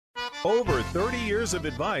Over 30 years of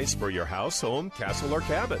advice for your house, home, castle, or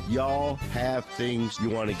cabin. Y'all have things you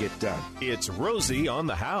want to get done. It's Rosie on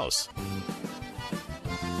the House.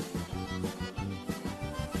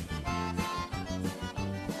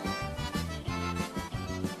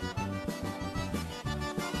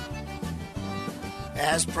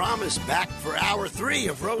 As promised, back for hour 3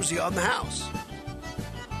 of Rosie on the House.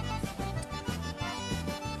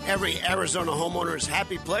 Every Arizona homeowner's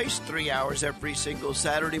happy place, 3 hours every single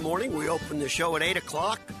Saturday morning. We open the show at 8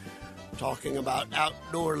 o'clock, talking about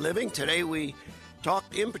outdoor living. Today we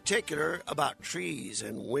talked in particular about trees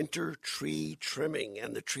and winter tree trimming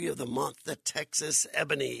and the tree of the month, the Texas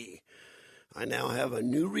ebony. I now have a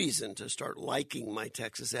new reason to start liking my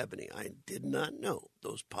Texas ebony. I did not know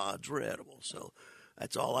those pods were edible, so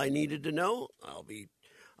that's all I needed to know. I'll be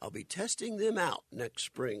testing them out next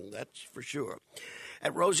spring, that's for sure.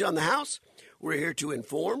 At Rosie on the House, we're here to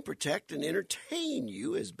inform, protect, and entertain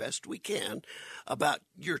you as best we can about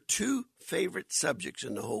your 2 favorite subjects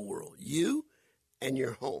in the whole world, you and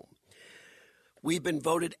your home. We've been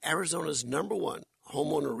voted Arizona's #1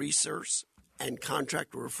 homeowner resource and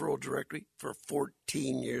contractor referral directory for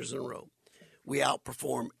 14 years in a row. We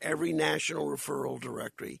outperform every national referral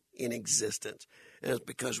directory in existence. And it's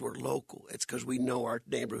because we're local. It's because we know our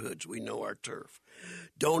neighborhoods. We know our turf.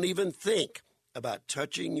 Don't even think about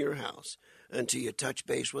touching your house until you touch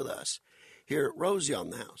base with us. Here at Rosie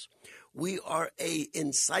on the House, we are an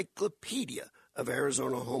encyclopedia of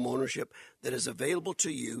Arizona home ownership that is available to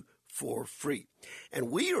you for free.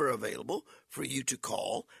 And we are available for you to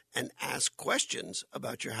call and ask questions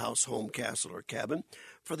about your house, home, castle, or cabin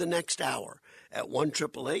for the next hour at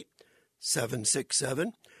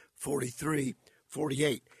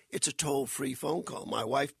 1-888-767-4348. It's a toll-free phone call. My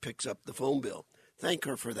wife picks up the phone bill. Thank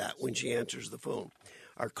her for that when she answers the phone.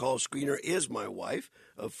 Our call screener is my wife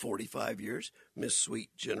of 45 years, Miss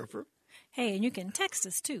Sweet Jennifer. Hey, and you can text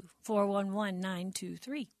us too,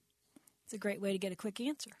 411-923. It's a great way to get a quick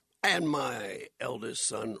answer. And my eldest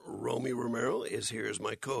son, Romy Romero, is here as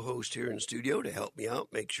my co-host here in studio to help me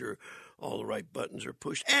out, make sure all the right buttons are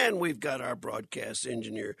pushed. And we've got our broadcast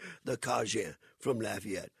engineer, the Cajun from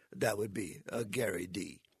Lafayette. That would be Gary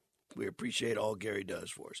D. We appreciate all Gary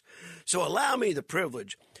does for us. So allow me the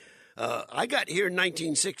privilege. I got here in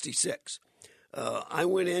 1966. I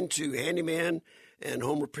went into handyman and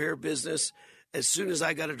home repair business as soon as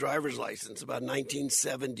I got a driver's license, about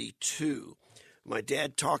 1972. My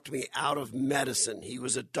dad talked me out of medicine. He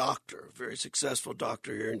was a doctor, a very successful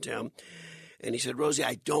doctor here in town. And he said, Rosie,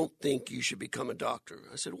 I don't think you should become a doctor.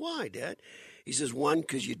 I said, why, Dad? He says, 1,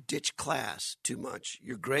 because you ditch class too much.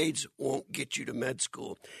 Your grades won't get you to med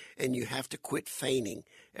school, and you have to quit feigning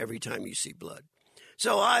every time you see blood.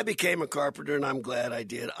 So I became a carpenter, and I'm glad I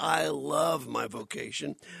did. I love my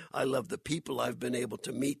vocation. I love the people I've been able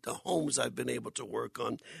to meet, the homes I've been able to work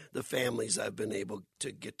on, the families I've been able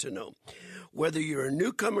to get to know. Whether you're a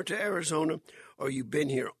newcomer to Arizona or you've been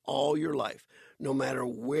here all your life, no matter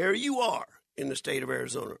where you are in the state of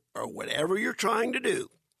Arizona or whatever you're trying to do,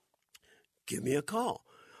 give me a call.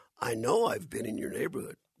 I know I've been in your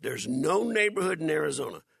neighborhood. There's no neighborhood in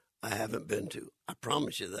Arizona I haven't been to. I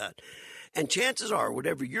promise you that. And chances are,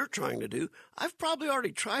 whatever you're trying to do, I've probably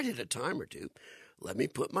already tried it a time or two. Let me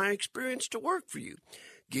put my experience to work for you.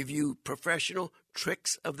 Give you professional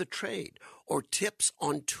tricks of the trade or tips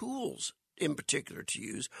on tools in particular to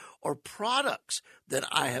use or products that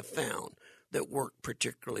I have found that work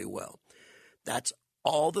particularly well. That's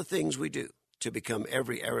all the things we do to become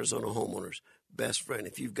every Arizona homeowner's best friend.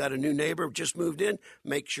 If you've got a new neighbor who just moved in,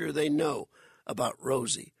 make sure they know about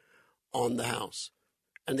Rosie on the House.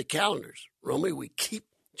 And the calendars. Romy,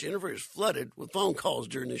 Jennifer is flooded with phone calls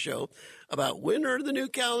during the show about when are the new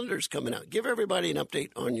calendars coming out. Give everybody an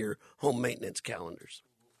update on your home maintenance calendars.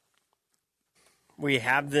 We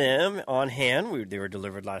have them on hand. They were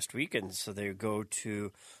delivered last week, and so they go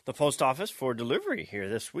to the post office for delivery here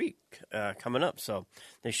this week coming up. So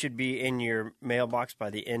they should be in your mailbox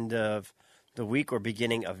by the end of the week or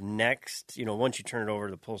beginning of next. Once you turn it over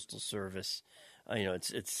to the Postal Service,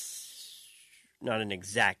 it's not an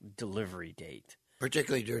exact delivery date.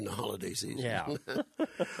 Particularly during the holiday season. Yeah.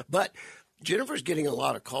 But Jennifer's getting a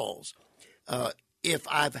lot of calls. If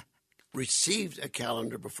I've received a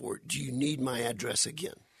calendar before, do you need my address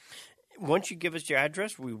again? Once you give us your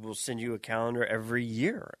address, we will send you a calendar every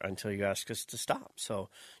year until you ask us to stop. So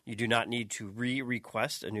you do not need to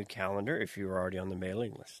re-request a new calendar if you're already on the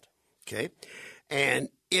mailing list. Okay. And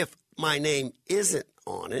if my name isn't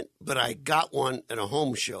on it, but I got one at a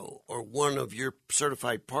home show or one of your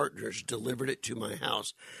certified partners delivered it to my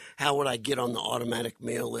house, how would I get on the automatic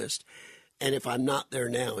mail list? And if I'm not there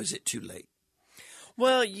now, is it too late?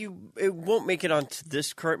 Well, it won't make it onto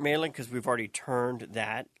this current mailing because we've already turned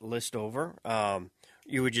that list over.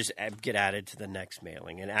 You would just get added to the next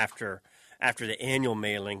mailing, and after the annual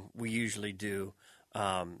mailing, we usually do,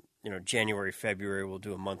 January, February, we'll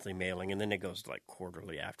do a monthly mailing, and then it goes like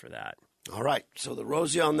quarterly after that. All right. So the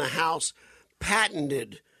Rosie on the House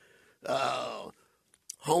patented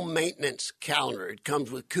home maintenance calendar. It comes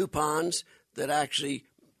with coupons that actually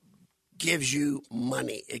gives you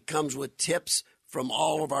money. It comes with tips from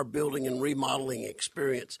all of our building and remodeling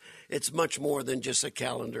experience. It's much more than just a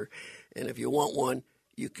calendar. And if you want one,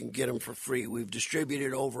 you can get them for free. We've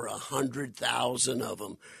distributed over 100,000 of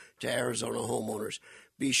them to Arizona homeowners.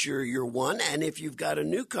 Be sure you're one. And if you've got a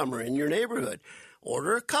newcomer in your neighborhood,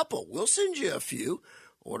 order a couple. We'll send you a few.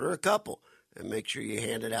 Order a couple. And make sure you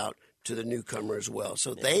hand it out to the newcomer as well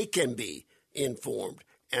so they can be informed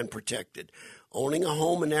and protected. Owning a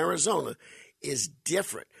home in Arizona is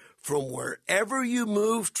different from wherever you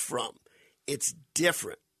moved from. It's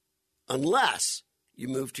different unless you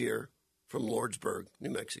moved here from Lordsburg,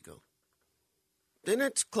 New Mexico. Then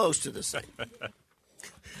it's close to the same.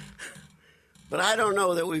 But I don't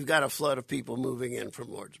know that we've got a flood of people moving in from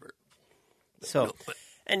Lordsburg. So, No.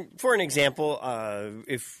 And for an example,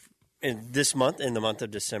 if in this month, in the month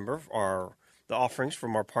of December, the offerings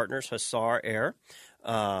from our partners, Hussar Air,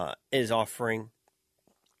 is offering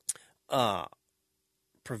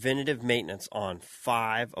preventative maintenance on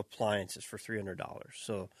 5 appliances for $300.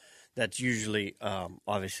 So that's usually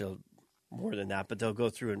obviously more than that, but they'll go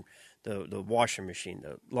through the washing machine,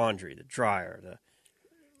 the laundry, the dryer,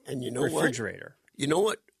 And you know refrigerator. what? You know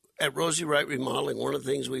what? At Rosie Wright Remodeling, one of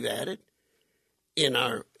the things we've added in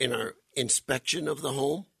our inspection of the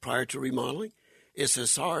home prior to remodeling is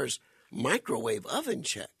Hussar's microwave oven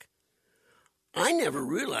check. I never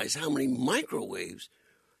realized how many microwaves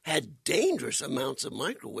had dangerous amounts of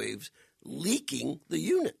microwaves leaking the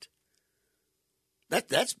unit.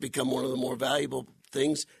 That's become one of the more valuable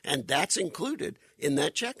things, and that's included in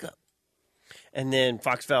that checkup. And then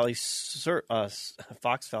Fox Valley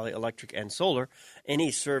Electric and Solar, any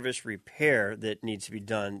service repair that needs to be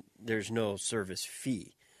done, there's no service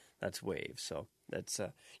fee. That's waived. So that's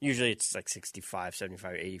usually it's like $65,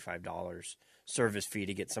 $75, $85 service fee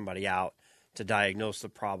to get somebody out to diagnose the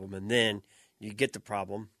problem, and then you get the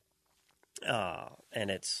problem,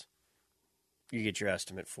 and you get your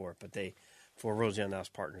estimate for it. But for Rosie on the House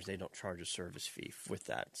partners, they don't charge a service fee with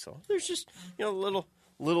that. So there's just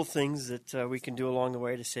little things that we can do along the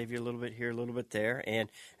way to save you a little bit here, a little bit there. And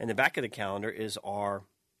the back of the calendar is our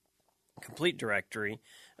complete directory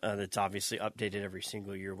that's obviously updated every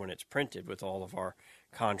single year when it's printed with all of our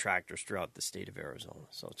contractors throughout the state of Arizona.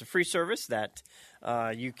 So it's a free service that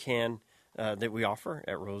you can that we offer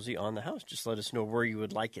at Rosie on the House. Just let us know where you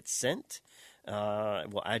would like it sent.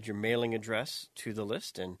 We'll add your mailing address to the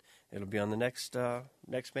list, and it'll be on the next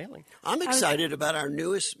mailing. I'm excited about our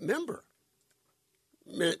newest member,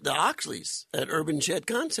 the Oxleys at Urban Shed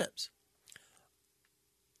Concepts.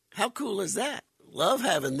 How cool is that? Love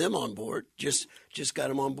having them on board. Just got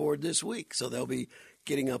them on board this week, so they'll be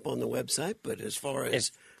getting up on the website. But as far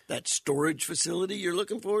as that storage facility you're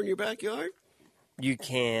looking for in your backyard, you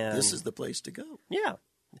can. This is the place to go. Yeah,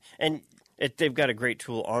 and they've got a great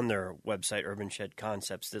tool on their website, Urban Shed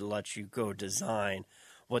Concepts, that lets you go design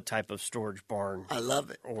what type of storage barn. I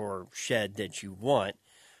love it. Or shed that you want.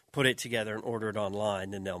 Put it together and order it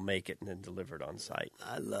online, then they'll make it and then deliver it on site.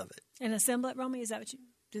 I love it. And assemble it, Romy? Is that what you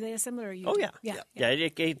do? They assemble it or you? Oh, do? yeah. Yeah,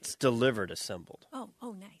 it's delivered assembled. Oh,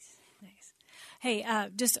 nice. Hey,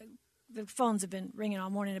 just the phones have been ringing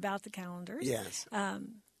all morning about the calendars. Yes.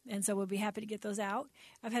 And so we'll be happy to get those out.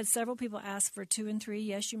 I've had several people ask for 2 and 3.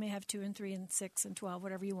 Yes, you may have 2 and 3 and 6 and 12,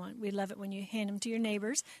 whatever you want. We love it when you hand them to your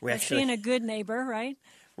neighbors. That's being a good neighbor, right?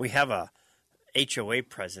 We have a HOA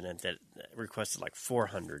president that requested like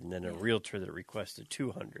 400, and then a realtor that requested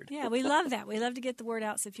 200. Yeah, we love that. We love to get the word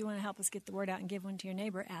out. So if you want to help us get the word out and give one to your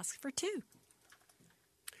neighbor, ask for 2.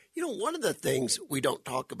 You know, one of the things we don't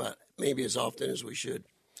talk about maybe as often as we should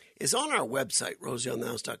is on our website,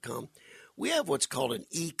 rosieonthehouse.com, we have what's called an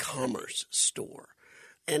e-commerce store.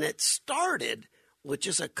 And it started with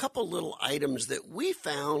just a couple little items that we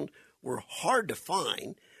found were hard to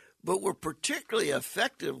find, but were particularly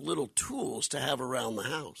effective little tools to have around the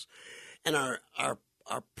house. And our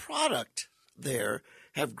product there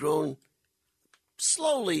have grown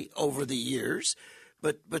slowly over the years,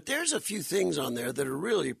 but there's a few things on there that are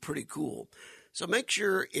really pretty cool. So make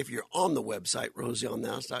sure if you're on the website,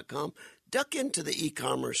 rosieonthehouse.com, duck into the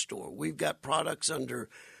e-commerce store. We've got products under,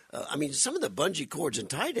 some of the bungee cords and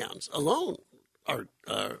tie downs alone are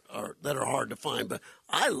that are hard to find, but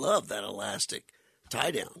I love that elastic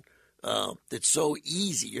tie down that's so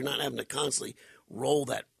easy. You're not having to constantly roll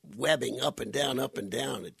that webbing up and down, up and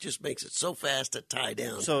down. It just makes it so fast to tie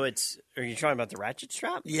down. So are you talking about the ratchet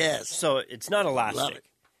strap? Yes. So it's not elastic. Love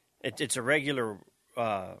it. It's a regular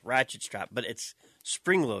ratchet strap, but it's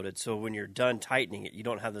spring-loaded. So when you're done tightening it, you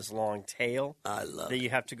don't have this long tail that you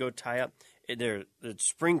have to go tie up. It's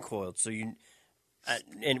spring-coiled, so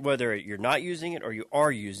and whether you're not using it or you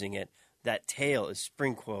are using it, that tail is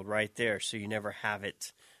spring-coiled right there, so you never have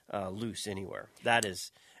it loose anywhere. That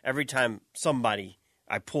is, every time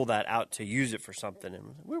I pull that out to use it for something,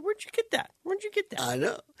 and where'd you get that? Where'd you get that? I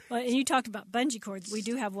know. Well, and you talked about bungee cords. We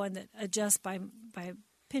do have one that adjusts by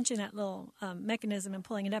pinching that little mechanism and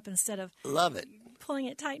pulling it up instead of Love it. pulling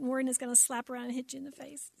it tight and worrying it's going to slap around and hit you in the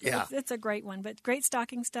face. Yeah. It's a great one. But great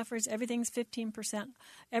stocking stuffers. Everything's 15%.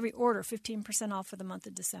 Every order, 15% off for the month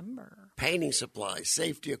of December. Painting supplies,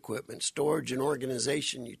 safety equipment, storage and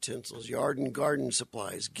organization utensils, yard and garden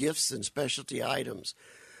supplies, gifts and specialty items.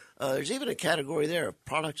 There's even a category there of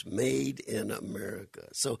products made in America.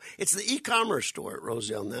 So it's the e-commerce store at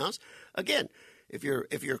Rosedale Nows. Again, if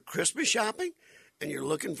you're Christmas shopping and you're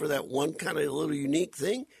looking for that one kind of little unique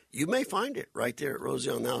thing, you may find it right there at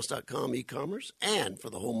rosedalenows.com e-commerce. And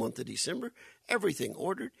for the whole month of December, everything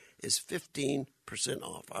ordered is 15%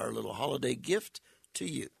 off. Our little holiday gift to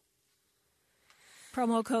you.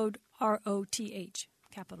 Promo code ROTH,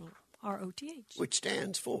 capital ROTH. Which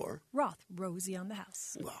stands for? Roth, Rosie on the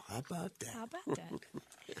House. Well, how about that? How about that?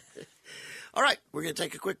 All right, we're going to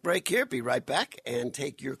take a quick break here. Be right back and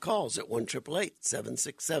take your calls at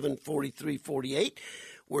 1-888-767-4348.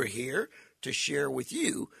 We're here to share with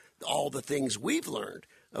you all the things we've learned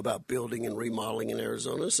about building and remodeling in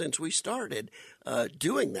Arizona since we started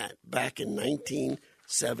doing that back in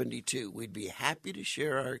 1972. We'd be happy to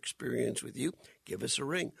share our experience with you. Give us a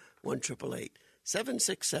ring,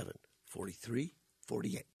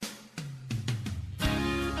 1-888-767-4348.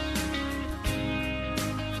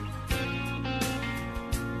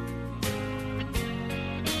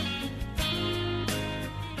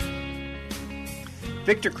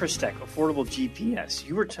 Victor Christek, Affordable GPS.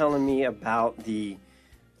 You were telling me about the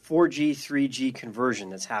 4G, 3G conversion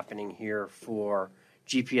that's happening here for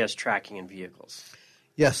GPS tracking in vehicles.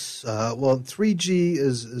 Yes. Well, 3G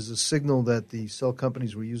is a signal that the cell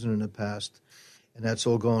companies were using in the past, and that's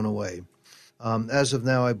all going away. As of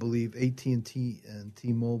now, I believe AT&T and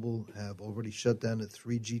T-Mobile have already shut down the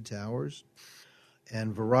 3G towers,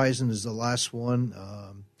 and Verizon is the last one.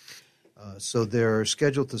 So they're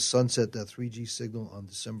scheduled to sunset that 3G signal on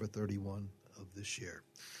December 31 of this year.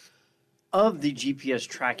 Of the GPS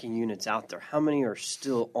tracking units out there, how many are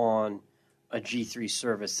still on a G3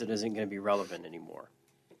 service that isn't going to be relevant anymore?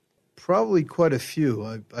 Probably quite a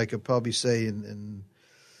few. I could probably say in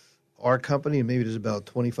our company, maybe there's about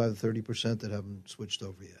 25 to 30% that haven't switched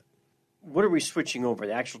over yet. What are we switching over?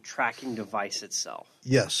 The actual tracking device itself?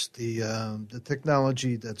 Yes, the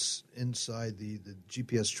technology that's inside the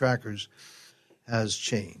GPS trackers has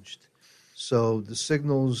changed. So the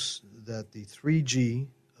signals that the 3G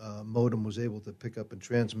modem was able to pick up and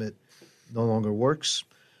transmit no longer works.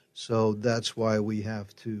 So that's why we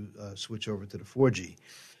have to switch over to the 4G.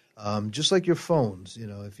 Just like your phones,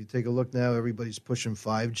 if you take a look now, everybody's pushing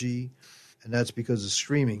 5G, and that's because of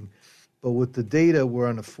streaming. But with the data, we're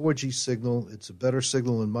on a 4G signal. It's a better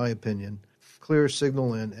signal, in my opinion, clearer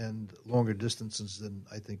signal and longer distances than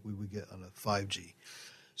I think we would get on a 5G.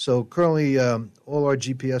 So currently, all our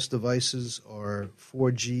GPS devices are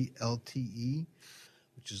 4G LTE,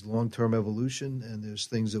 which is long-term evolution, and there's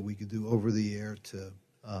things that we could do over the air to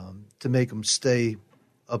make them stay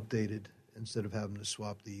updated instead of having to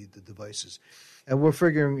swap the devices. And we're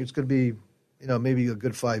figuring it's going to be, maybe a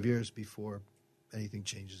good 5 years before anything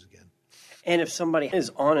changes again. And if somebody is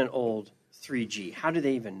on an old 3G, how do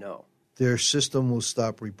they even know? Their system will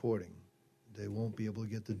stop reporting. They won't be able to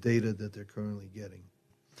get the data that they're currently getting.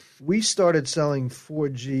 We started selling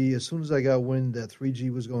 4G as soon as I got wind that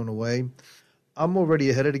 3G was going away. I'm already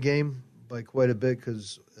ahead of the game by quite a bit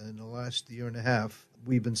because in the last year and a half,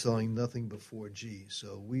 we've been selling nothing but 4G.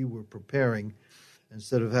 So we were preparing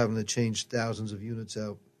instead of having to change thousands of units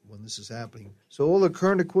out when this is happening. So all the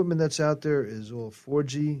current equipment that's out there is all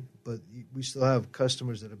 4G, but we still have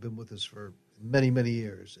customers that have been with us for many, many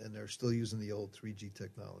years, and they're still using the old 3G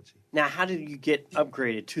technology. Now, how did you get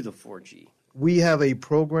upgraded to the 4G? We have a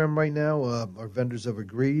program right now. Our vendors have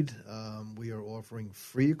agreed. We are offering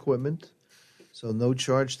free equipment, so no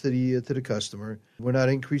charge to the customer. We're not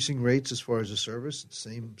increasing rates as far as the service. It's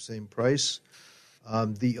same price.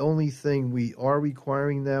 The only thing we are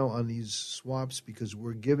requiring now on these swaps, because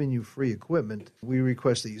we're giving you free equipment, we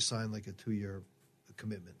request that you sign like a 2-year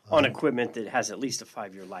commitment. On equipment that has at least a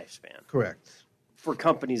 5-year lifespan. Correct. For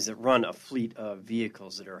companies that run a fleet of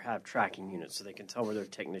vehicles that have tracking units, so they can tell where their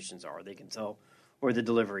technicians are, they can tell where the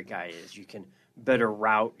delivery guy is. You can better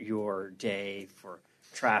route your day for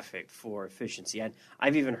traffic, for efficiency. And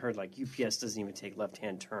I've even heard like UPS doesn't even take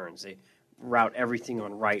left-hand turns. They route everything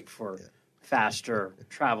on right for faster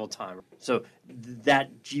travel time. So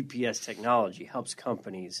that GPS technology helps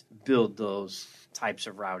companies build those types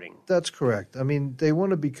of routing. That's correct. I mean, they want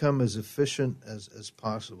to become as efficient as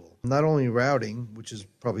possible. Not only routing, which is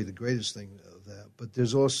probably the greatest thing of that, but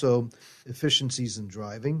there's also efficiencies in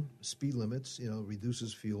driving, speed limits,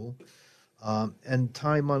 reduces fuel, and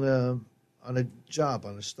time on a job,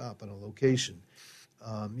 on a stop, on a location.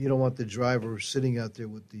 You don't want the driver sitting out there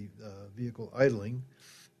with the vehicle idling.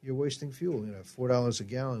 You're wasting fuel. $4 a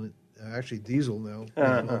gallon, actually diesel now,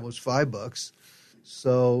 almost $5.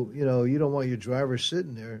 So, you don't want your driver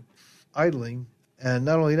sitting there idling. And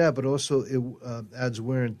not only that, but also it adds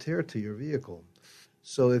wear and tear to your vehicle.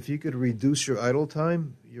 So if you could reduce your idle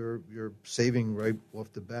time, you're saving right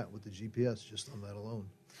off the bat with the GPS just on that alone.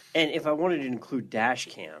 And if I wanted to include dash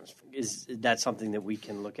cams, is that something that we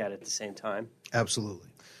can look at the same time? Absolutely.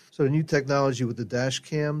 So the new technology with the dash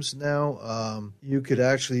cams now, you could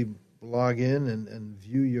actually log in and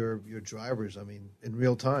view your drivers, in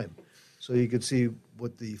real time. So you could see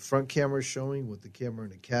what the front camera is showing, what the camera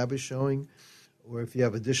in the cab is showing, or if you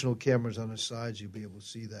have additional cameras on the sides, you'll be able to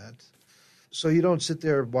see that. So you don't sit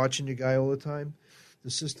there watching your guy all the time.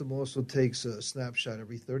 The system also takes a snapshot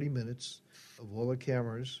every 30 minutes of all the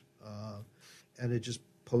cameras, and it just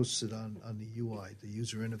posts it on the UI, the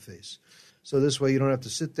user interface. So this way you don't have to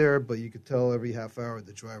sit there, but you could tell every half hour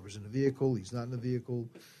the driver's in the vehicle, he's not in the vehicle,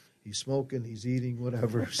 he's smoking, he's eating,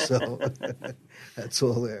 whatever. So that's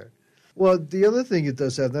all there. Well, the other thing it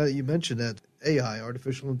does have, now that you mentioned that, AI,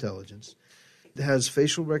 artificial intelligence, it has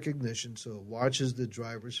facial recognition, so it watches the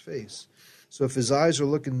driver's face. So if his eyes are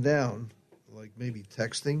looking down, like maybe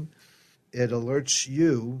texting, it alerts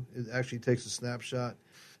you. It actually takes a snapshot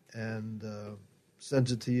and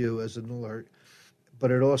sends it to you as an alert.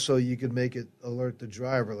 But it also, you can make it alert the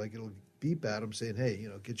driver, like it'll beep at him saying, hey,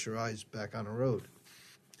 get your eyes back on the road.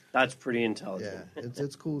 That's pretty intelligent. Yeah,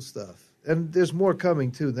 it's cool stuff. And there's more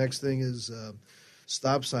coming, too. Next thing is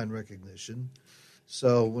stop sign recognition.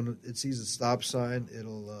 So when it sees a stop sign,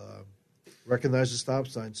 it'll recognize the stop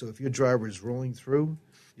sign. So if your driver is rolling through,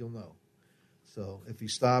 you'll know. So if he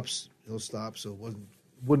stops, he'll stop, so it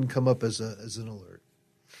wouldn't come up as an alert.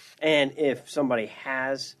 And if somebody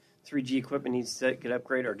has 3G equipment, needs to get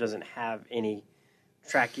upgraded, or doesn't have any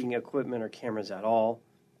tracking equipment or cameras at all,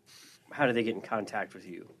 how do they get in contact with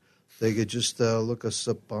you? They could just look us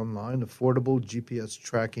up online,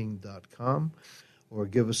 affordablegpstracking.com, or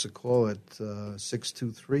give us a call at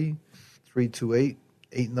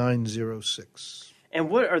 623-328-8906. And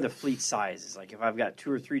what are the fleet sizes? Like if I've got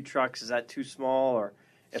 2 or 3 trucks, is that too small? Or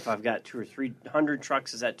if I've got 200 or 300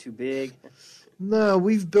 trucks, is that too big? No,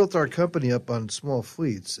 we've built our company up on small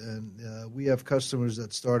fleets, and we have customers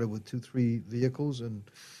that started with 2-3 vehicles and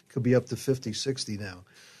could be up to 50, 60 now.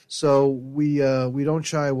 So we don't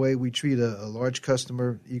shy away. We treat a large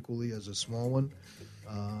customer equally as a small one.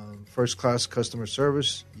 First-class customer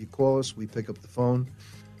service. You call us, we pick up the phone,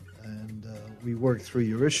 and we work through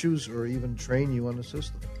your issues or even train you on the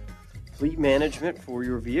system. Fleet management for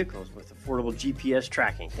your vehicles with affordable GPS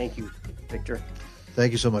tracking. Thank you, Victor.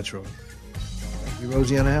 Thank you so much, Rosie. Thank you,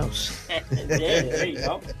 Rosie on the house. There you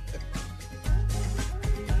go.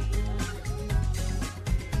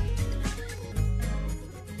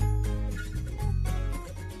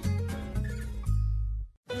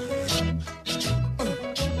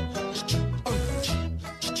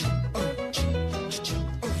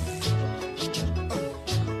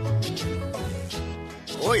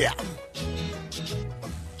 Oh, yeah.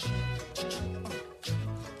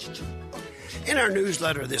 In our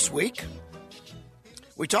newsletter this week,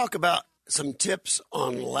 we talk about some tips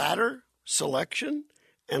on ladder selection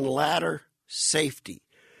and ladder safety.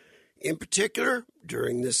 In particular,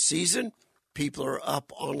 during this season, people are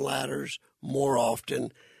up on ladders more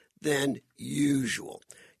often than usual,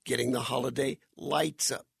 getting the holiday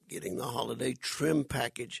lights up, getting the holiday trim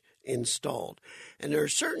package installed. And there are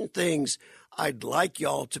certain things I'd like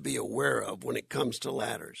y'all to be aware of when it comes to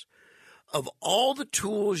ladders. Of all the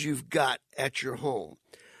tools you've got at your home,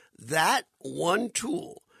 that one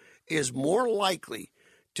tool is more likely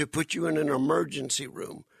to put you in an emergency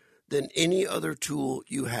room than any other tool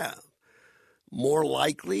you have. More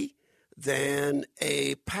likely than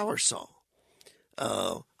a power saw.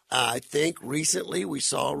 I think recently we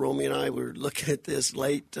saw, Romy and I were looking at this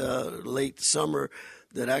late summer,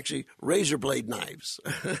 that actually razor blade knives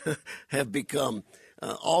have become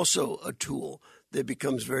also a tool that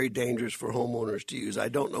becomes very dangerous for homeowners to use. I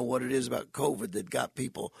don't know what it is about COVID that got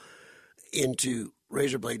people into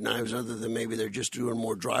razor blade knives, other than maybe they're just doing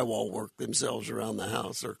more drywall work themselves around the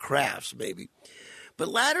house, or crafts maybe. But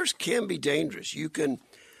ladders can be dangerous. You can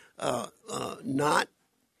not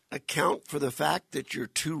account for the fact that you're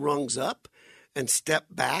 2 rungs up and step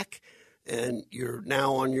back and you're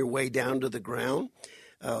now on your way down to the ground.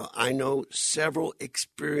 I know several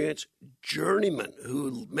experienced journeymen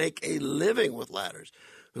who make a living with ladders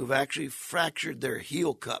who've actually fractured their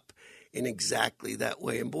heel cup in exactly that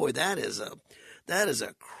way. And boy, that is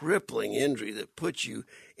a crippling injury that puts you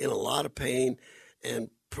in a lot of pain and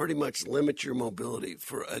pretty much limits your mobility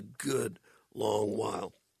for a good long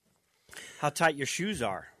while. How tight your shoes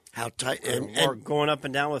are. How tight, or going up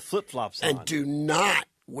and down with flip-flops on. And do not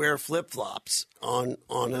wear flip-flops on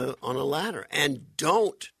a ladder. And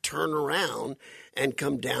don't turn around and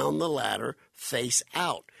come down the ladder face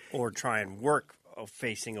out. Or try and work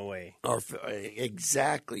facing away.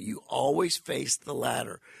 Exactly. You always face the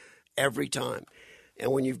ladder every time.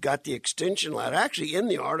 And when you've got the extension ladder, actually in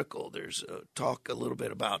the article there's talk a little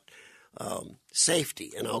bit about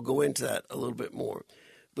safety, and I'll go into that a little bit more.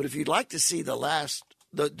 But if you'd like to see the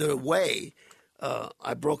way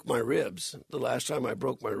I broke my ribs, the last time I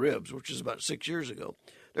broke my ribs, which is about 6 years ago,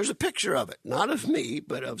 there's a picture of it, not of me,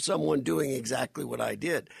 but of someone doing exactly what I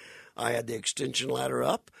did. I had the extension ladder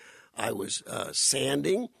up. I was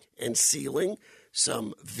sanding and sealing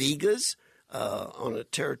some vigas on a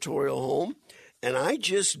territorial home, and I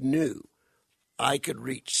just knew I could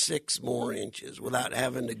reach 6 more inches without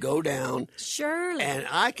having to go down. Surely. And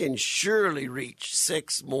I can surely reach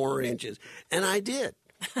 6 more inches. And I did.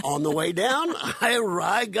 On the way down,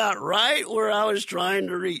 I got right where I was trying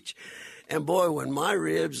to reach. And boy, when my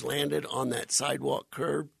ribs landed on that sidewalk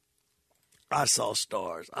curb, I saw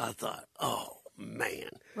stars. I thought, oh, man.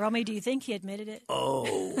 Romy, do you think he admitted it?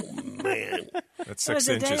 Oh, man. That's It was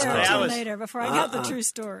 6 a day inches. or Huh? two later before I got the true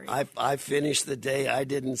story. I finished the day. I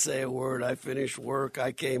didn't say a word. I finished work.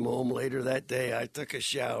 I came home later that day. I took a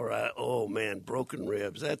shower. Oh, man, broken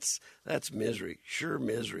ribs. That's misery, sure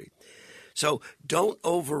misery. So don't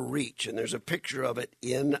overreach. And there's a picture of it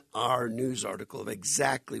in our news article of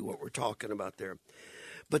exactly what we're talking about there.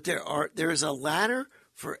 But there is a ladder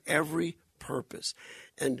for every purpose.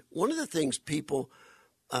 And one of the things people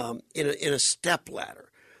in a step ladder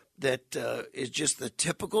that is just the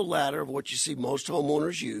typical ladder of what you see most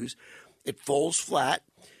homeowners use, it folds flat,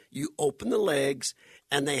 you open the legs,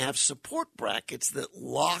 and they have support brackets that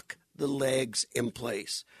lock the legs in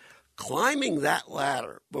place. Climbing that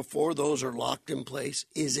ladder before those are locked in place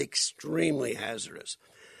is extremely hazardous.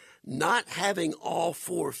 Not having all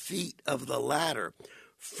 4 feet of the ladder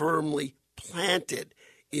firmly planted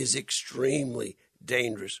is extremely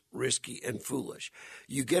dangerous, risky, and foolish.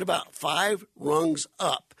 You get about 5 rungs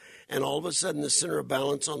up, and all of a sudden the center of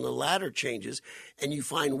balance on the ladder changes, and you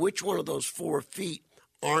find which one of those 4 feet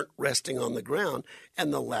aren't resting on the ground,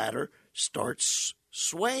 and the ladder starts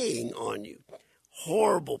swaying on you.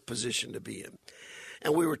 Horrible position to be in.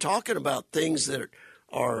 And we were talking about things that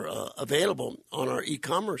are available on our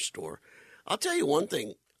e-commerce store. I'll tell you one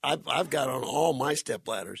thing I've got on all my step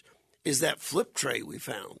ladders is that flip tray we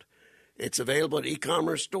found. It's available at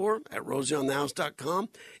e-commerce store at rosieonthehouse.com.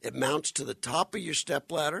 It mounts to the top of your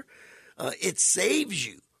step ladder. It saves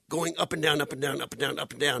you going up and down, up and down, up and down,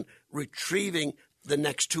 up and down, retrieving the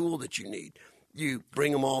next tool that you need. You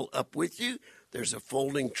bring them all up with you. There's a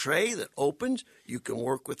folding tray that opens. You can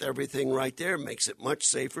work with everything right there. It makes it much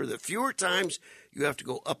safer. The fewer times you have to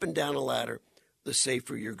go up and down a ladder, the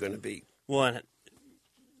safer you're going to be. One,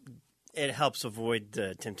 it helps avoid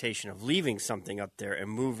the temptation of leaving something up there and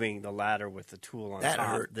moving the ladder with the tool on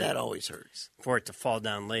top. That always hurts. For it to fall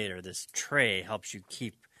down later, this tray helps you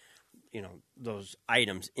keep, those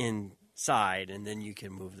items inside, and then you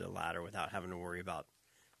can move the ladder without having to worry about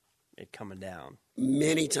it coming down.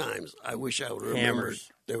 Many times, I wish I would remember Hammers.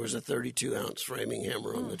 there was a 32-ounce framing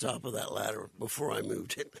hammer on the top of that ladder before I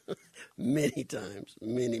moved it. Many times,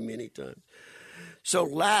 many times. So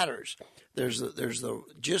ladders,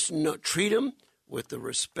 treat them with the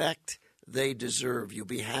respect they deserve. You'll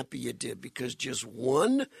be happy you did, because just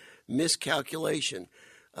one miscalculation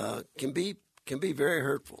can be very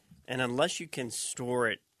hurtful. And unless you can store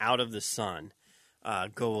it out of the sun,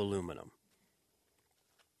 go aluminum.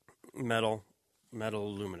 Metal,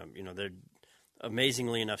 aluminum. They're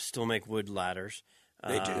amazingly enough still make wood ladders.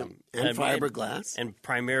 They do, and fiberglass, and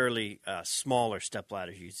primarily smaller step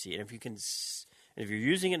ladders you'd see. And if you're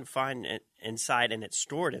using it inside and it's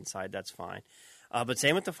stored inside, that's fine. But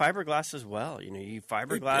same with the fiberglass as well. You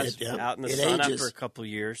fiberglass out in the sun ages. after a couple of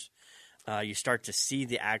years, you start to see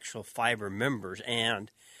the actual fiber members,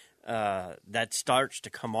 and that starts to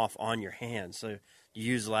come off on your hands. So you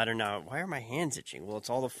use the ladder now. Why are my hands itching? Well, it's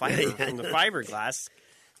all the fiber from the fiberglass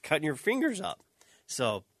cutting your fingers up.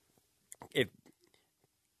 So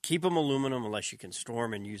keep them aluminum unless you can store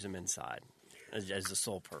them and use them inside as the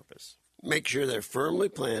sole purpose. Make sure they're firmly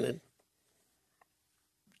planted.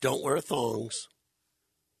 Don't wear thongs.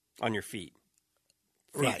 On your feet.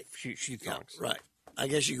 Right. Shoe thongs. Yeah, right. I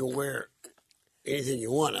guess you can wear anything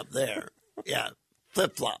you want up there. Yeah.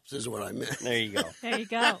 Flip-flops is what I meant. There you go. There you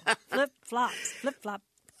go. Flip-flops. Flip-flop.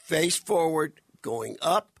 Face forward, going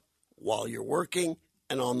up while you're working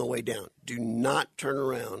and on the way down. Do not turn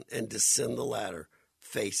around and descend the ladder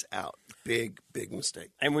face out. Big, big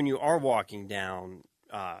mistake. And when you are walking down,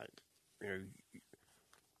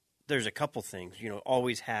 there's a couple things.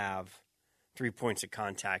 Always have 3 points of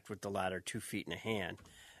contact with the ladder, 2 feet in a hand.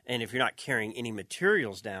 And if you're not carrying any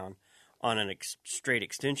materials down on an straight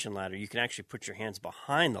extension ladder, you can actually put your hands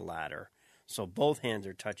behind the ladder so both hands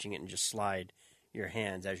are touching it and just slide your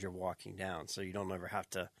hands as you're walking down. So you don't ever have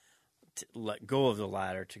to let go of the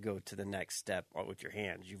ladder to go to the next step with your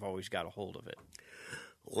hands. You've always got a hold of it.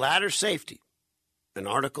 Ladder safety. An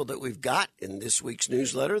article that we've got in this week's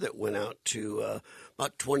newsletter that went out to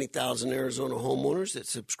about 20,000 Arizona homeowners that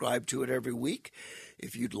subscribe to it every week.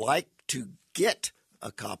 If you'd like to get a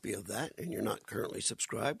copy of that and you're not currently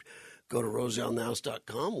subscribed, go to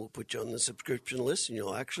rosellehouse.com. We'll put you on the subscription list and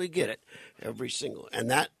you'll actually get it every single. And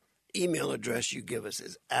that email address you give us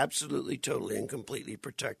is absolutely, totally, and completely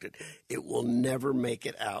protected. It will never make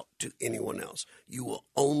it out to anyone else. You will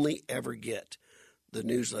only ever get the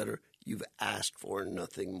newsletter you've asked for and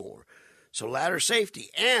nothing more. So ladder safety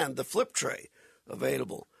and the flip tray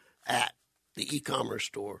available at the e-commerce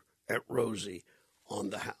store at Rosie on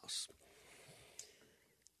the House.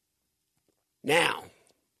 Now,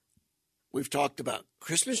 we've talked about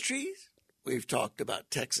Christmas trees. We've talked about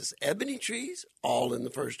Texas ebony trees, all in the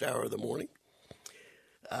first hour of the morning.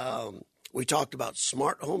 We talked about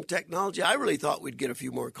smart home technology. I really thought we'd get a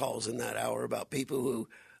few more calls in that hour about people who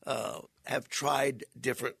have tried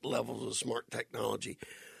different levels of smart technology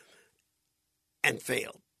and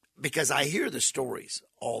failed. Because I hear the stories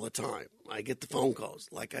all the time. I get the phone calls.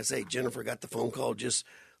 Like I say, Jennifer got the phone call just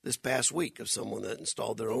this past week of someone that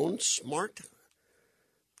installed their own smart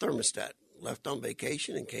thermostat, left on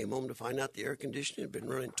vacation and came home to find out the air conditioning had been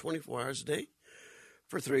running 24 hours a day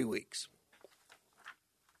for 3 weeks.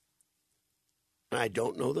 I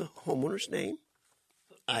don't know the homeowner's name.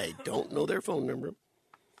 I don't know their phone number.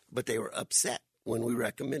 But they were upset when we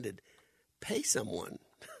recommended pay someone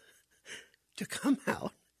to come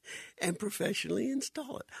out and professionally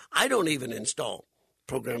install it. I don't even install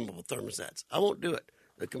programmable thermostats. I won't do it.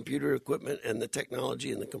 The computer equipment and the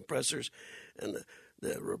technology and the compressors and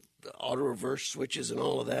the auto reverse switches and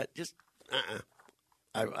all of that, just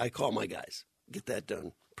I call my guys. Get that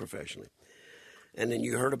done professionally. And then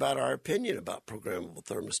you heard about our opinion about programmable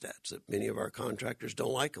thermostats, that many of our contractors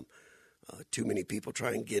don't like them. Too many people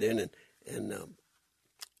try and get in and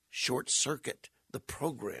short-circuit the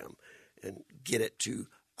program and get it to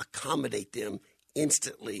accommodate them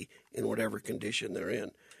instantly in whatever condition they're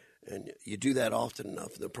in. And you do that often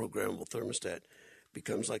enough, the programmable thermostat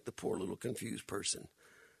becomes like the poor little confused person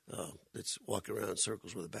that's walking around in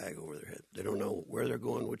circles with a bag over their head. They don't know where they're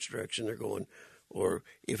going, which direction they're going, or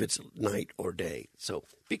if it's night or day. So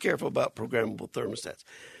be careful about programmable thermostats.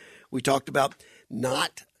 We talked about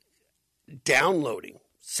not downloading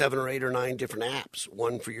 7 or 8 or 9 different apps,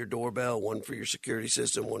 one for your doorbell, one for your security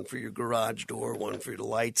system, one for your garage door, one for the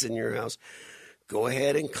lights in your house. Go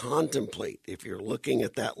ahead and contemplate, if you're looking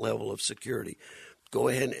at that level of security, go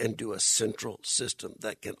ahead and do a central system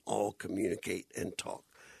that can all communicate and talk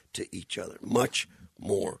to each other. Much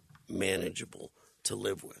more manageable to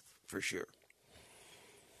live with, for sure.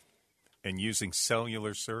 And using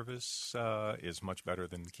cellular service is much better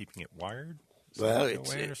than keeping it wired? Well, we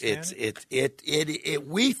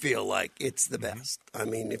feel like it's the best. I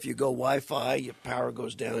mean, if you go Wi-Fi, your power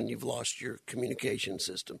goes down, you've lost your communication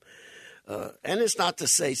system. And it's not to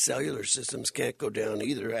say cellular systems can't go down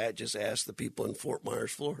either. I just asked the people in Fort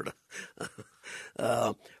Myers, Florida.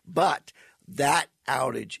 But that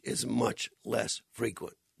outage is much less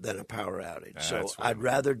frequent than a power outage. So I'd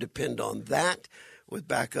rather depend on that with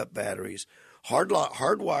backup batteries.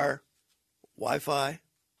 Hardwire, Wi-Fi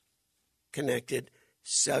connected,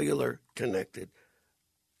 cellular connected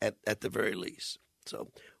at the very least. So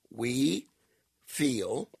we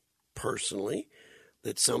feel personally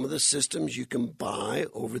that some of the systems you can buy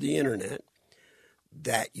over the internet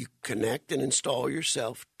that you connect and install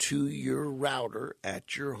yourself to your router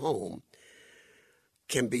at your home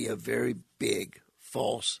can be a very big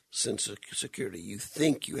false sense of security. You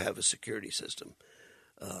think you have a security system,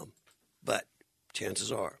 but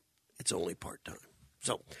chances are it's only part-time.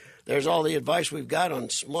 So there's all the advice we've got on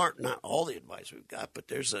smart, not all the advice we've got, but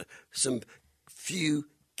there's some few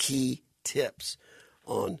key tips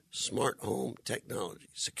on smart home technology,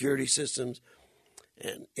 security systems,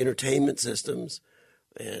 and entertainment systems,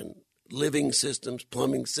 and living systems,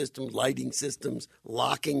 plumbing systems, lighting systems,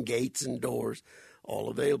 locking gates and doors, all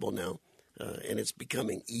available now. And it's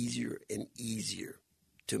becoming easier and easier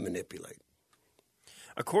to manipulate.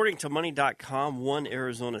 According to Money.com, one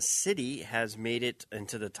Arizona city has made it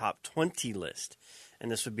into the top 20 list.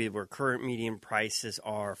 And this would be where current median prices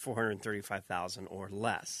are $435,000 or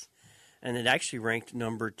less. And it actually ranked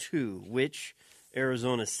number 2. Which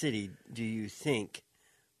Arizona city do you think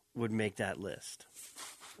would make that list?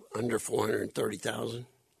 Under 430,000?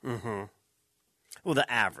 Mm-hmm. Well,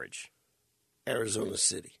 the average. Arizona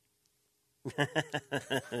City.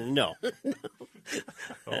 No.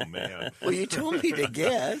 Oh, man. Well, you told me to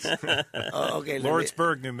guess. Okay,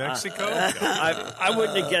 Lawrenceburg, New Mexico? I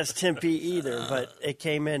wouldn't have guessed Tempe either, but it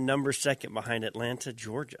came in number 2 behind Atlanta,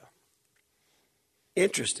 Georgia.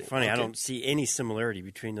 Interesting. Funny, okay. I don't see any similarity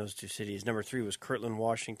between those two cities. Number 3 was Kirtland,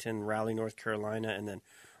 Washington, Raleigh, North Carolina, and then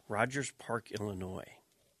Rogers Park, Illinois.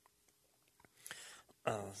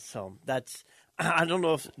 So that's, I don't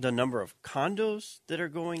know if the number of condos that are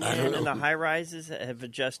going in and the high rises have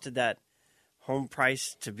adjusted that home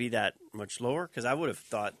price to be that much lower, because I would have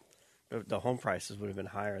thought the home prices would have been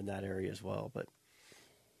higher in that area as well. But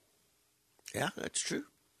yeah, that's true.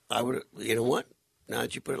 I would. You know what? Now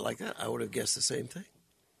that you put it like that, I would have guessed the same thing.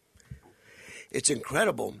 It's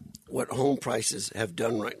incredible what home prices have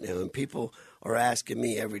done right now, and people are asking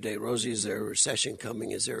me every day, Rosie, is there a recession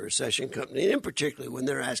coming? Is there a recession coming? And in particular, when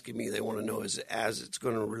they're asking me, they want to know as it's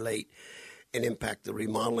going to relate and impact the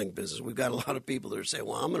remodeling business. We've got a lot of people that are saying,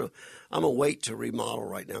 well, I'm gonna wait to remodel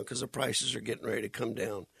right now because the prices are getting ready to come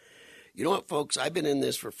down. You know what, folks? I've been in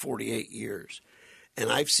this for 48 years,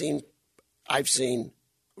 and I've seen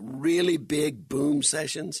really big boom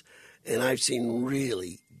sessions, and I've seen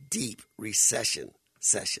really deep recession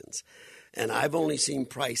sessions. And I've only seen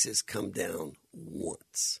prices come down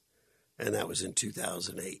once, and that was in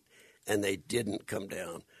 2008, and they didn't come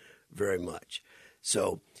down very much.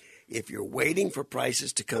 So if you're waiting for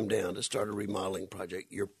prices to come down to start a remodeling project,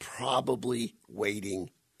 you're probably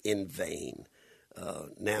waiting in vain.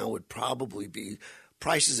 Now would probably be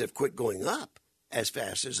prices have quit going up as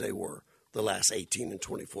fast as they were the last 18 and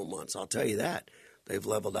 24 months. I'll tell you that. They've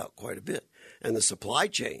leveled out quite a bit. And the supply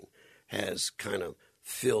chain has kind of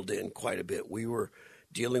filled in quite a bit. We were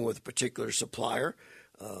dealing with a particular supplier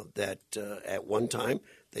that at one time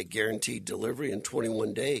they guaranteed delivery in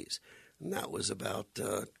 21 days. And that was about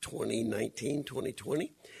 2019,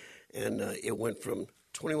 2020. And it went from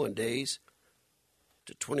 21 days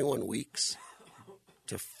to 21 weeks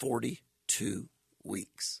to 42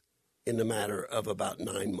 weeks in the matter of about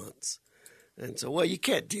 9 months. And so, well, you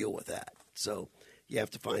can't deal with that. So you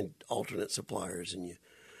have to find alternate suppliers, and you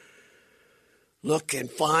look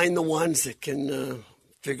and find the ones that can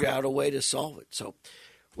figure out a way to solve it. So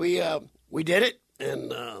we did it,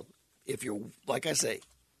 and if you're, like I say,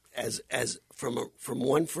 as from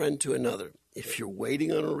one friend to another, if you're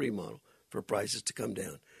waiting on a remodel for prices to come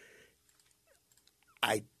down,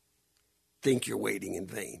 I think you're waiting in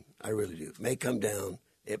vain. I really do. It may come down.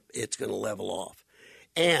 It's going to level off,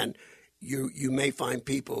 and you may find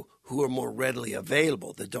people who are more readily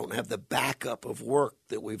available that don't have the backup of work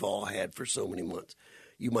that we've all had for so many months.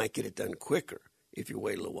 You might get it done quicker if you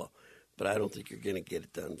wait a little while, but I don't think you're going to get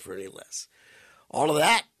it done for any less. All of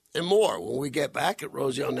that and more when we get back at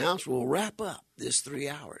Rosie on the House. We'll wrap up this 3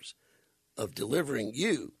 hours of delivering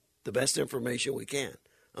you the best information we can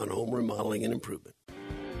on home remodeling and improvement.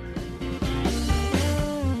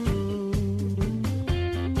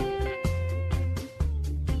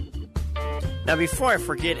 Now, before I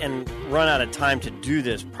forget and run out of time to do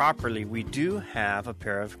this properly, we do have a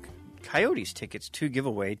pair of Coyotes tickets to give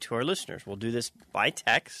away to our listeners. We'll do this by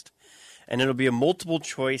text, and it'll be a multiple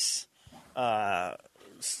choice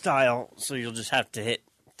style, so you'll just have to hit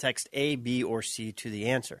text A, B, or C to the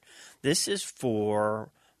answer. This is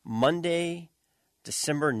for Monday,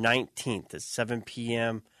 December 19th at 7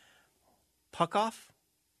 p.m. Puck off?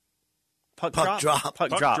 Puck drop.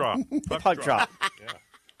 Puck drop. Yeah.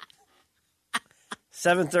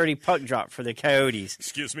 7:30 puck drop for the Coyotes.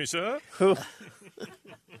 Excuse me, sir?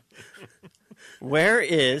 Where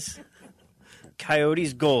is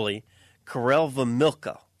Coyotes goalie Karel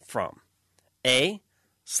Vamilka from? A,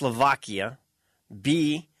 Slovakia,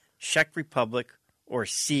 B, Czech Republic, or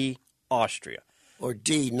C, Austria? Or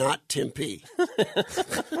D, not Tempe.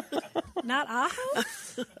 Not Ajo?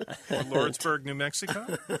 Or Lordsburg, New Mexico?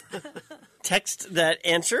 Text that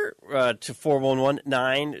answer to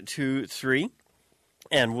 411-923,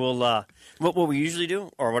 and we'll what we usually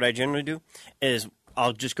do, or what I generally do, is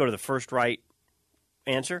I'll just go to the first right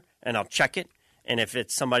answer, and I'll check it, and if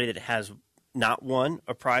it's somebody that has not won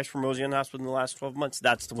a prize from Rosie on the House within the last 12 months,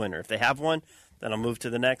 that's the winner. If they have won, then I'll move to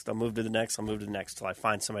the next, I'll move to the next, I'll move to the next till I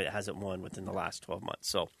find somebody that hasn't won within the last 12 months.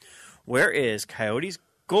 So where is Coyotes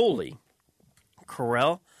goalie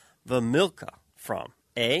Karel Vamilka from?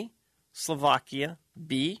 A, Slovakia,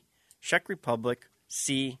 B, Czech Republic,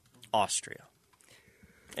 C, Austria.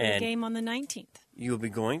 The game on the 19th. You will be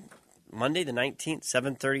going Monday the 19th,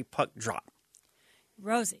 7:30 puck drop.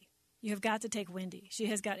 Rosie, you have got to take Wendy. She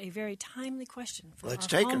has got a very timely question for Let's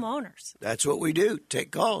our take her. homeowners. That's what we do.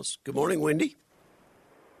 Take calls. Good morning, Wendy.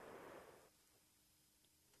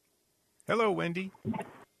 Hello, Wendy. Good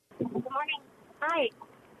morning. Hi.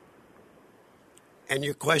 And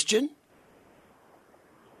your question?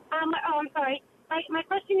 I'm sorry. My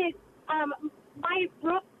question is, my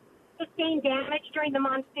roof sustained damage during the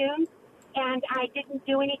monsoon, and I didn't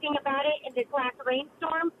do anything about it. And this last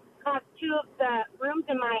rainstorm caused two of the rooms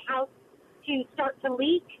in my house to start to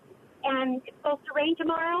leak. And it's supposed to rain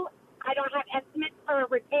tomorrow. I don't have estimates for a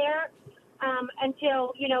repair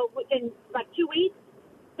until, within like 2 weeks.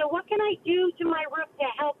 So what can I do to my roof to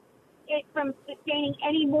help it from sustaining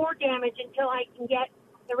any more damage until I can get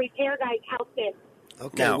the repair guys out there?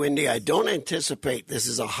 Okay, Now, Wendy, I don't anticipate this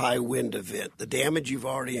is a high wind event. The damage you've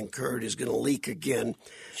already incurred is going to leak again.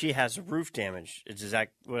 She has roof damage. Is that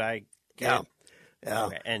what I get? Yeah. Yeah.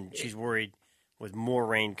 Okay. And she's worried with more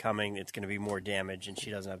rain coming, it's going to be more damage, and she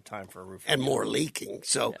doesn't have time for a roof. And more leaking.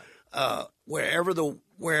 So wherever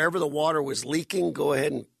the water was leaking, go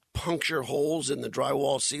ahead and puncture holes in the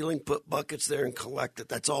drywall ceiling, put buckets there and collect it.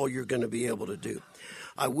 That's all you're going to be able to do.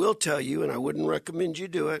 I will tell you, and I wouldn't recommend you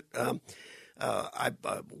do it,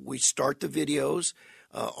 we start the videos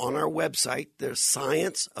on our website. There's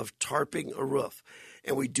Science of Tarping a Roof,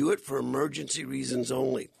 and we do it for emergency reasons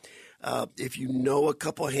only. If you know a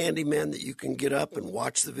couple handymen that you can get up and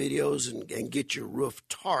watch the videos and get your roof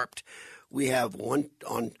tarped, we have one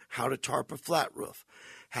on how to tarp a flat roof,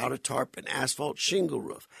 how to tarp an asphalt shingle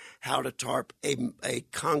roof, how to tarp a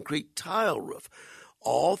concrete tile roof.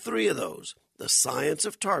 All three of those, the Science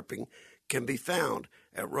of Tarping, can be found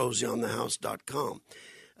at rosieonthehouse.com.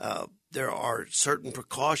 There are certain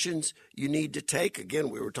precautions you need to take. Again,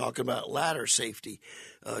 we were talking about ladder safety.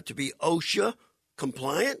 To be OSHA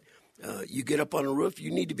compliant, you get up on a roof, you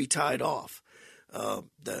need to be tied off.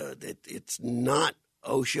 It's not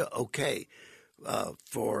OSHA okay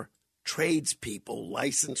for tradespeople,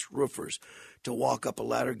 licensed roofers, to walk up a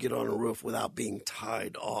ladder, get on a roof without being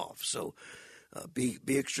tied off. So be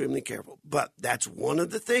extremely careful. But that's one of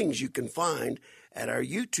the things you can find at our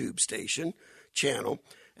YouTube channel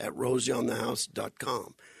at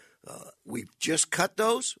rosieonthehouse.com. We've just cut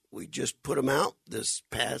those. We just put them out this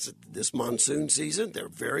monsoon season. They're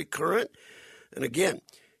very current. And again,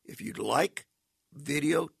 if you'd like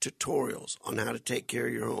video tutorials on how to take care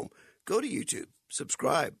of your home, go to YouTube,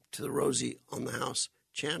 subscribe to the Rosie on the House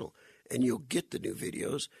channel, and you'll get the new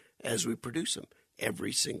videos as we produce them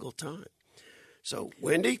every single time. So,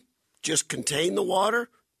 Wendy, just contain the water.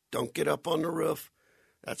 Don't get up on the roof.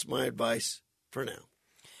 That's my advice for now.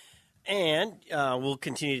 And we'll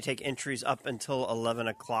continue to take entries up until 11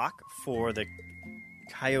 o'clock for the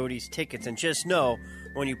Coyotes tickets. And just know,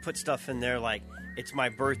 when you put stuff in there like, it's my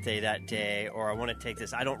birthday that day, or I want to take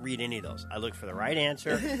this, I don't read any of those. I look for the right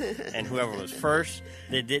answer, and whoever was first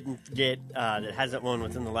that didn't get, that hasn't won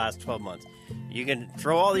within the last 12 months. You can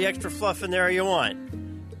throw all the extra fluff in there you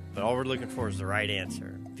want, but all we're looking for is the right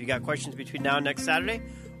answer. If you got questions between now and next Saturday,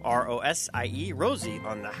 ROSIE,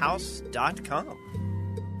 rosieonthehouse.com.